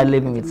a child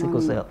living with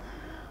sickle cell.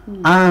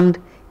 And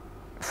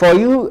for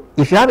you,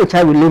 if you have a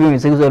child living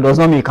with sickle cell, does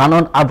not mean you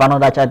cannot have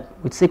another child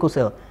with sickle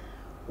cell.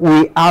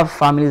 we have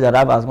families that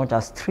have as much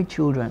as 3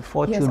 children,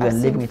 4 Yes, children I've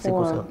living seen with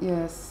sickle 4, cell.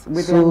 yes,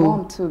 with So- their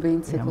mom too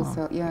being Their sickle mom.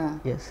 cell. Yeah.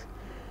 Yes.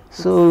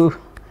 So,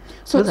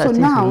 So those are things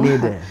we now, lay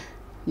there.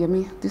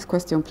 Yemi, this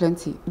question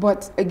plenty.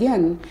 But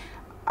again,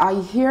 I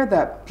hear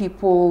that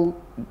people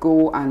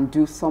go and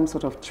do some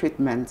sort of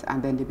treatment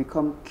and then they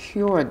become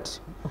cured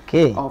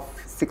Okay. of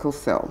sickle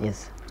cell.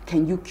 Yes.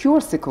 Can you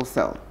cure sickle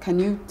cell? Can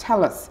you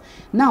tell us?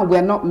 Now,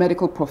 we're not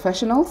medical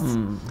professionals,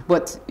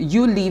 but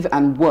you live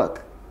and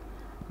work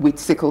with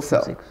sickle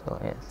cell. Sickle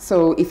cell, yes.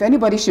 So if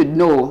anybody should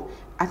know,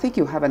 I think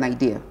you have an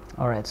idea.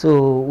 All right.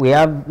 So we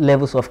have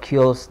levels of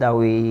cures that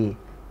we,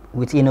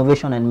 with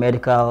innovation and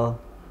medical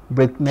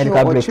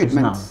breakthroughs now.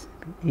 treatments?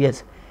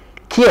 Yes.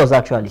 Cures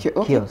actually.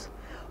 Okay. Cures.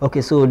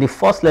 Okay. So the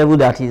first level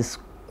that is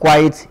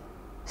quite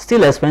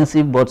still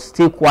expensive but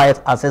still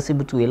quite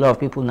accessible to a lot of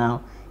people now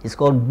is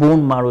called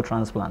bone marrow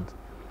transplant.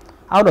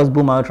 How does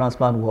bone marrow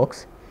transplant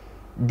works?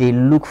 They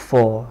look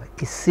for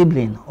a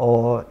sibling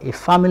or a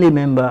family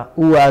member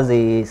who has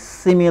a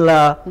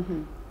similar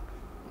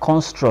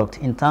construct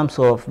in terms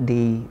of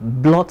the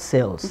blood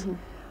cells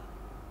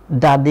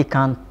that they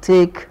can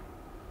take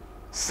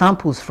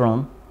samples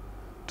from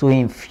to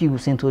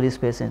infuse into this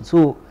person.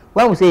 So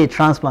when we say a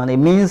transplant, it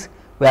means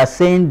we are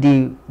saying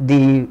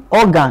the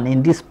organ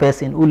in this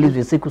person who lives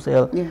with sickle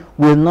cell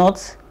will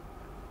not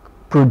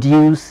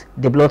produce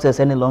the blood cells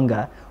any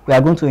longer. We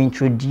are going to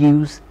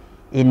introduce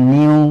a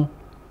new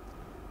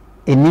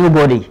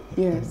body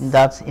in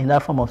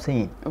that form of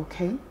saying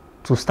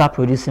to start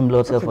producing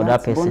blood cells for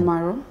that person. Bone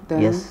marrow,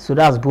 then Yes, so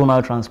that's bone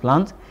marrow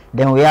transplant.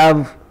 Then we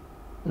are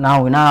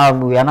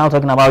now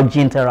talking about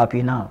gene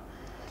therapy now.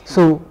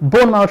 So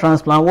bone marrow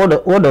transplant,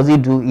 what does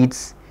it do?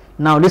 It's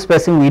now this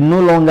person will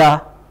no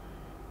longer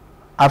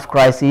have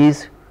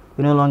crises,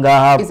 we no longer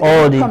have it's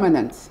all the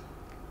permanent.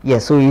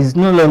 yes, so he's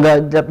no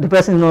longer the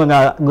person is no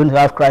longer going to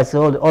have crisis,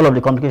 all of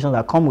the complications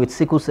that come with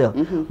sickle cell.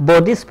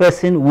 But this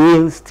person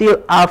will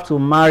still have to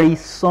marry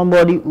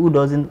somebody who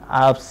doesn't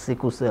have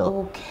sickle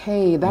cell.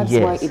 Okay, that's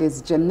why it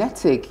is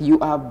genetic. You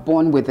are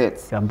born with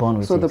it. You are born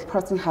with so it. the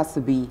person has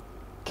to be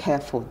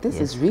careful. This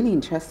is really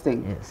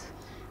interesting. Yes.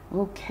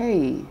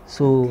 Okay.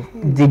 So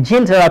the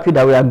gene therapy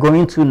that we are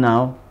going to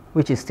now,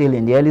 which is still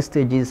in the early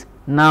stages,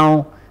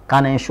 now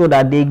can ensure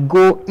that they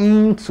go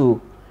into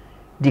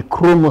the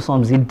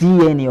chromosomes, the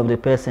DNA of the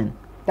person.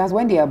 That's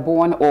when they are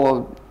born,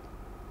 or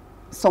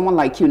someone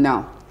like you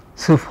now.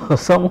 So for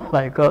someone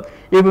like us,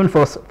 even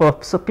for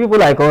people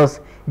like us,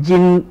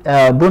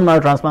 bone marrow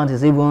transplant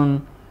is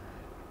even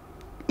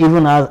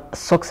has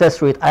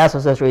higher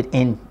success rate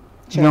in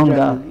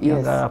Children,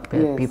 younger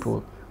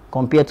people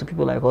compared to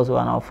people like us who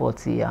are now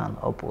 40 and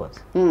upwards.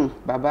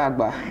 Baba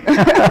Agba.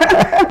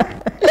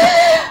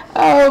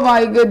 Oh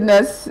my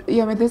goodness.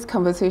 Yeah, I mean, this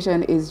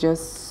conversation is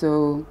just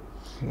so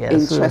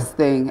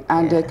interesting.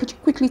 And could you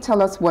quickly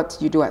tell us what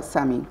you do at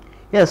SAMI?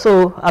 Yeah,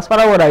 so as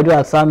part of what I do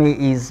at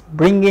SAMI is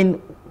bringing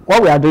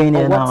what we are doing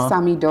here now. What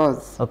SAMI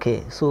does.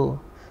 Okay, so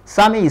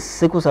SAMI is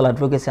Sickle Cell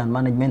Advocacy and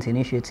Management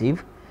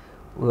Initiative.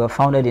 We were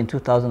founded in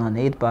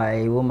 2008 by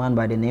a woman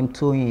by the name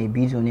Toyin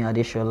Ebiduni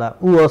Adeshola,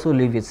 who also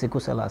lives with sickle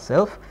cell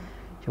herself.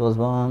 She was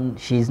born,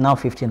 she's now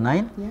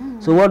 59. Yeah.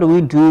 So what do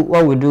we do?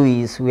 What we do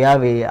is we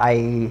have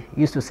I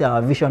used to say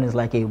our vision is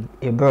like a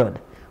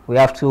bird. We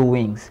have 2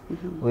 wings.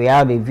 We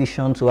have a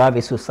vision to have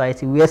a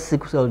society where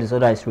sickle cell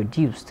disorder is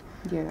reduced.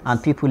 Yes.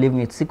 And people living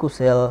with sickle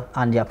cell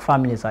and their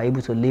families are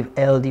able to live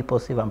healthy,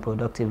 positive and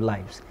productive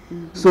lives.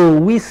 So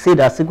we say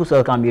that sickle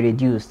cell can be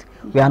reduced.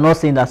 We are not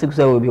saying that sickle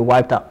cell will be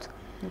wiped out.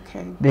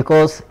 Okay.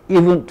 Because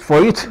even for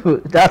you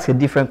to, that's a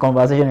different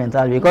conversation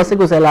entirely, because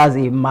sickle cell has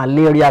a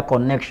malaria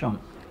connection.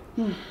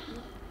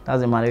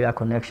 That's a malaria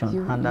connection.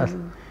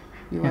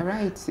 You are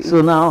right.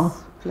 So now,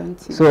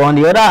 plenty. so on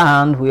the other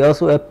hand, we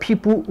also have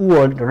people who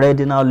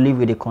already now live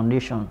with a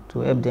condition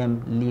to help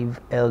them live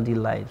healthy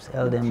lives,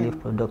 help them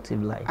live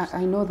productive lives.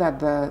 I know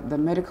that the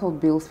medical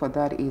bills for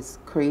that is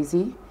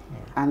crazy,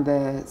 and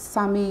the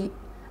SAMI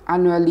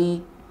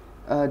annually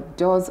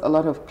does a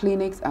lot of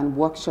clinics and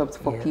workshops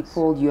for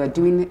people. You are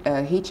doing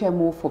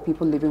HMO for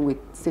people living with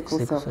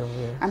sickle cell.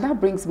 And that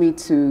brings me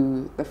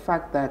to the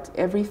fact that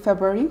every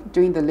February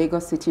during the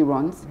Lagos City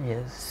runs,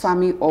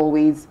 SAMI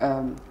always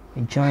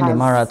join the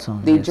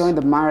marathon. They join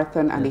the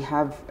marathon and they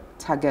have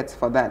targets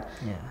for that.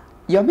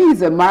 Yomi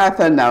is a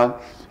marathon now.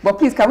 But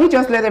please, can we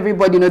just let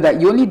everybody know that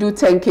you only do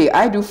 10K,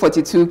 I do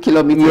 42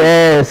 kilometers.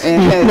 Yes.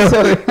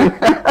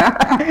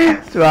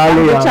 So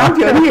I'm the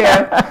champion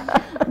here.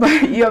 But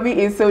Yomi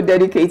is so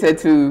dedicated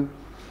to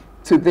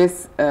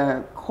this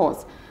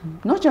cause.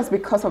 Not just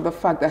because of the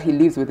fact that he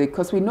lives with it,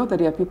 because we know that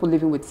there are people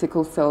living with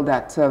sickle cell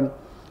that,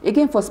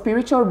 again, for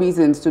spiritual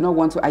reasons, do not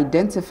want to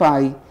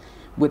identify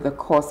with the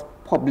cause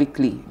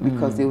publicly,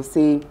 because they will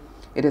say,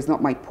 it is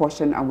not my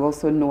portion, and we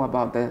also know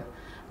about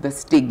the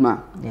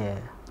stigma.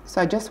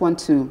 So I just want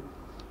to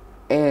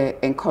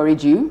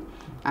encourage you,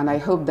 and I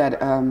hope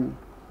that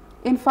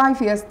in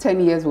 5 years,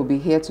 10 years, we'll be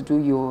here to do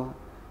your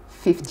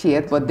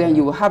 50th, but then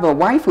you will have a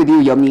wife with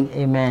you, Yomi.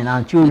 Amen,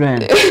 and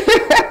children.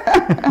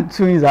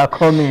 Twins are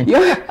coming.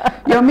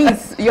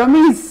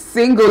 Yomi is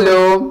single,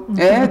 oh.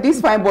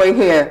 This fine boy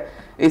here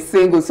is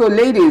single. So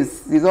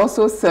ladies, he's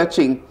also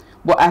searching.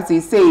 But as he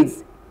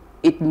says,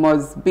 it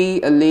must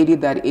be a lady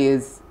that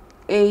is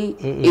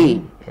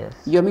AA. Yes.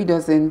 Yomi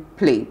doesn't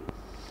play.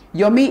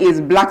 Yomi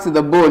is black to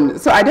the bone.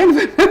 So I don't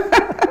even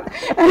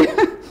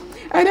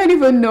I don't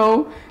even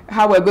know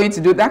how we're going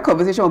to do that.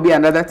 Conversation will be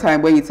another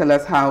time when you tell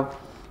us how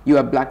you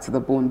are black to the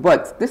bone.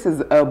 But this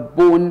is a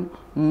bone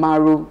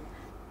marrow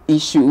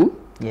issue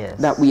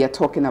that we are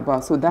talking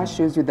about. So that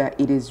shows you that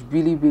it is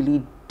really,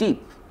 really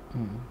deep.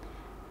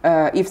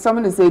 If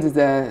someone is saying it's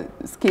a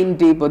skin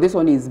deep, but this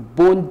one is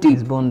bone deep.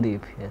 It's bone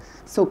deep, yes.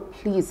 So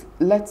please,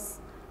 let's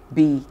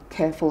be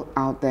careful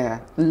out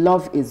there.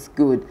 Love is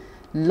good.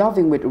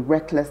 Loving with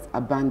reckless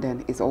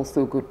abandon is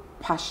also good.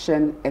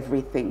 Passion,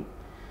 everything.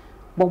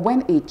 But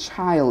when a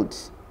child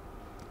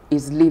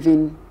is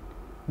living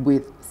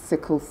with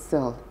sickle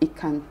cell, it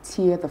can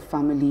tear the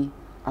family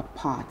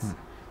apart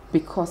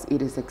because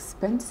it is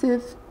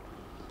expensive.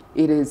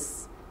 It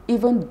is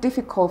even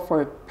difficult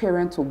for a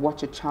parent to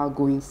watch a child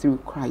going through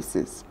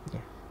crisis.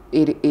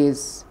 It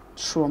is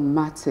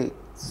traumatic.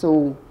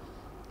 So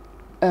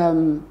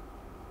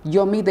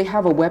Yomi, they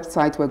have a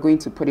website. We're going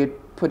to put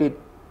it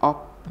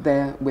up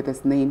there with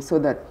his name so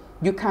that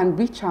you can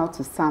reach out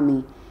to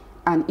Sammy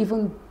and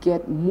even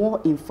get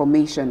more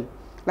information.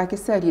 Like I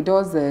said, he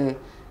does a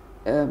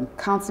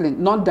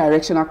counseling,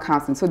 non-directional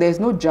counseling. So there's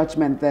no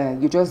judgment there.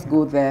 You just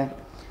go there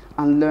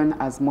and learn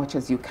as much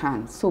as you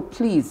can. So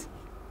please,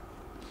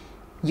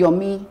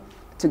 Yomi,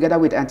 together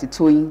with Auntie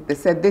Toyin, they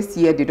said this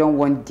year they don't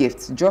want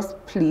gifts. Just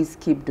please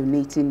keep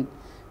donating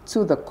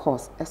to the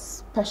cause,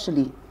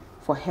 especially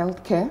for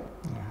healthcare.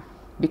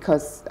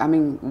 Because, I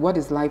mean, what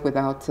is life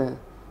without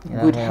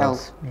good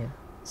health?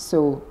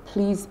 So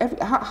please,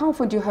 how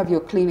often do you have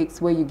your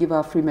clinics where you give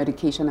out free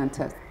medication and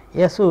tests?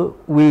 Yeah, so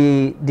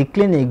the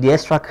clinic, the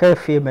Extra Care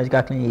Field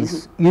Medical Clinic,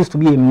 used to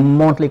be a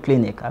monthly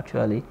clinic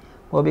actually.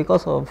 But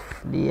because of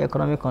the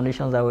economic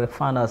conditions that we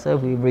found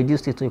ourselves, we've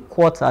reduced it to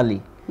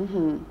quarterly.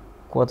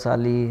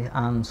 Quarterly,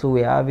 and so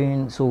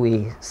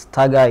we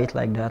stagger it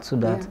like that so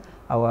that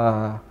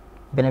our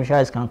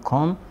beneficiaries can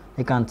come.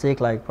 They can take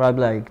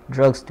probably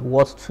drugs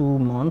worth 2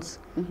 months,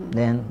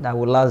 then that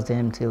will last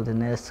them till the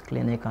next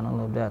clinic and all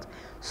of that.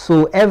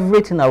 So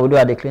everything that we do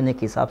at the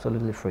clinic is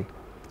absolutely free.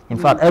 In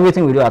fact,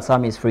 everything we do at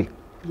SAMI is free.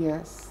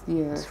 Yes.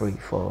 It's free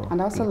for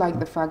And I also people. like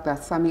the fact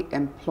that SAMI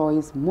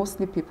employs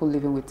mostly people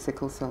living with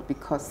sickle cell,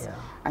 because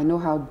I know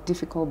how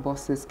difficult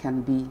bosses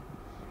can be,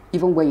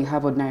 even when you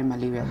have ordinary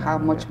malaria, how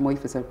much more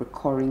if it's a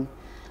recurring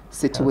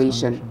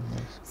situation.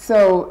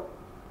 So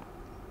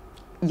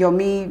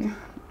Yomi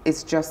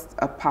is just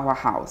a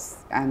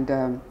powerhouse, and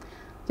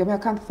Yomi, I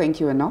can't thank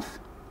you enough,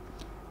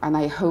 and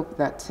I hope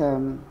that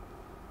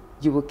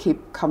you will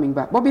keep coming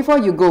back. But before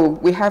you go,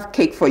 we have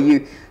cake for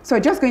you. So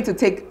just going to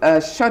take a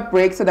short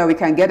break so that we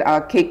can get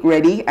our cake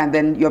ready, and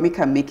then Yomi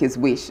can make his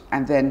wish,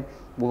 and then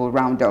we'll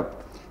round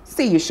up.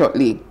 See you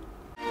shortly.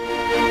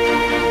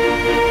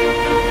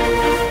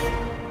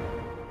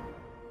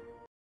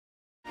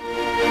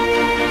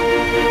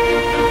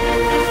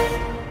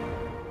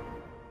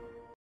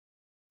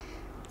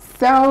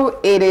 So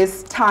it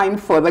is time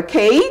for the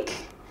cake.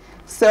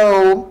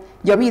 So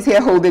Yomi is here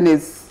holding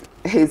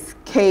his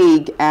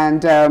cake,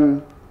 and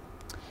Yomi,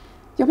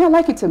 I'd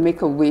like you to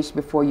make a wish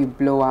before you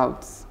blow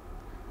out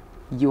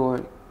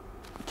your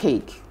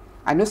cake.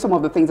 I know some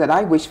of the things that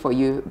I wish for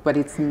you, but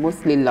it's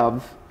mostly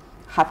love,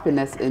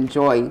 happiness, and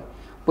joy.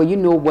 But you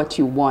know what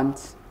you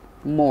want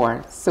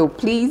more. So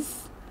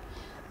please,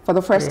 for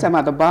the first time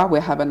at the bar, we're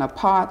having a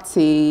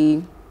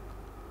party.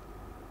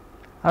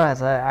 All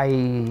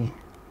right,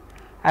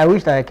 I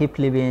wish that I keep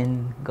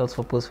living God's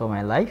purpose for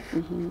my life.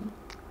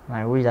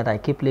 I wish that I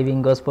keep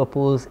living God's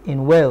purpose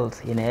in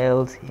wealth, in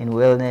health, in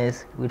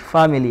wellness, with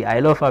family. I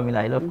love family,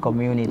 I love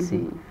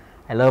community,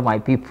 I love my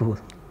people.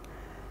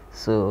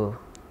 So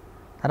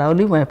that I'll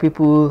live my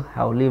people,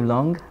 I'll live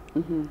long.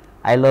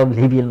 I love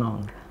living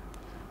long.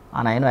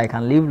 And I know I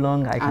can live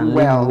long, I can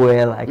live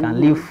well, I can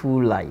live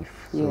full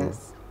life.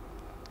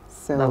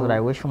 So that's what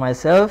I wish for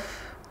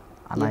myself,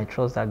 and I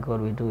trust that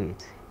God will do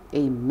it.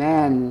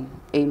 Amen.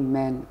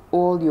 Amen.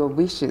 All your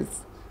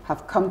wishes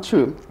have come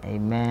true.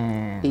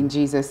 Amen. In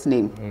Jesus'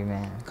 name.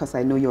 Amen. Because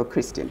I know you're a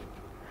Christian.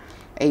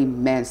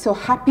 Amen. So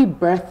happy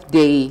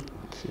birthday,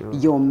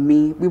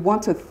 Yomi. We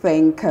want to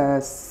thank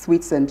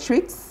Sweets and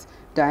Treats,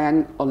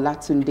 Diane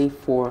Olatunde,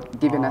 for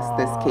giving us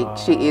this cake.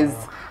 She is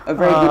a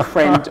very good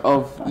friend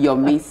of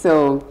Yomi.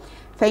 So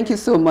thank you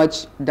so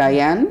much,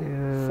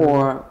 Diane,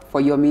 for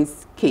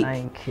Yomi's cake.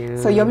 Thank you.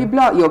 So Yomi,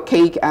 blow out your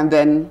cake, and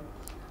then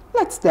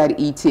let's start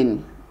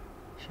eating.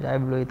 Should I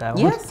blow it out?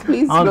 Yes,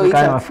 please blow it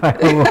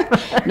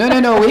out.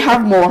 No, we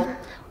have more.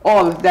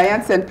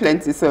 Diane sent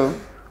plenty, so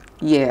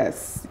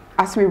yes.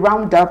 As we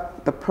round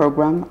up the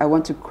program, I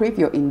want to crave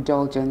your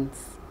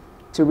indulgence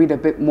to read a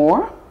bit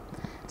more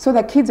so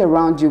that kids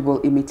around you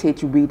will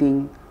imitate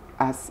reading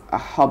as a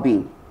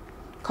hobby.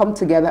 Come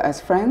together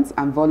as friends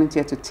and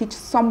volunteer to teach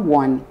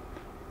someone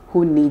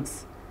who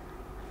needs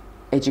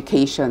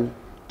education.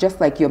 just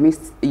like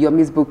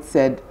Yomi's book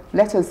said,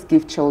 let us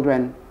give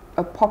children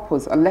a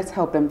purpose, or let's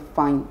help them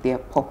find their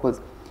purpose.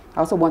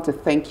 I also want to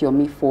thank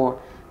Yomi for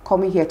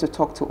coming here to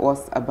talk to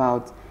us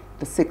about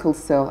the Sickle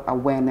Cell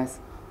Awareness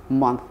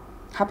Month.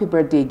 Happy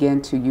birthday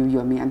again to you,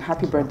 Yomi, and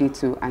happy birthday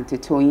to Auntie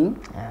Toyin.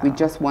 Yeah. We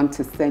just want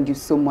to send you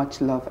so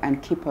much love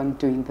and keep on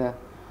doing the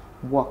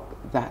work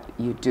that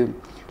you do.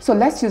 So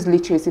let's use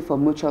literacy for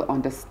mutual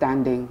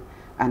understanding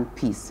and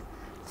peace.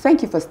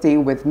 Thank you for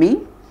staying with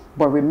me,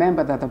 but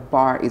remember that the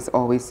bar is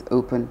always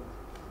open.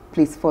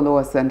 Please follow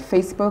us on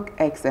Facebook,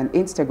 X, and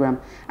Instagram,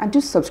 and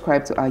do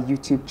subscribe to our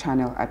YouTube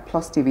channel at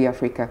Plus TV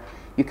Africa.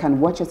 You can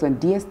watch us on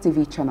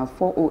DSTV channel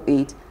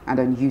 408 and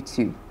on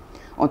YouTube.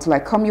 Until I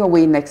come your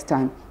way next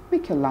time,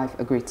 make your life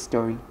a great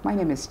story. My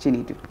name is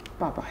Chinedu.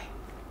 Bye-bye.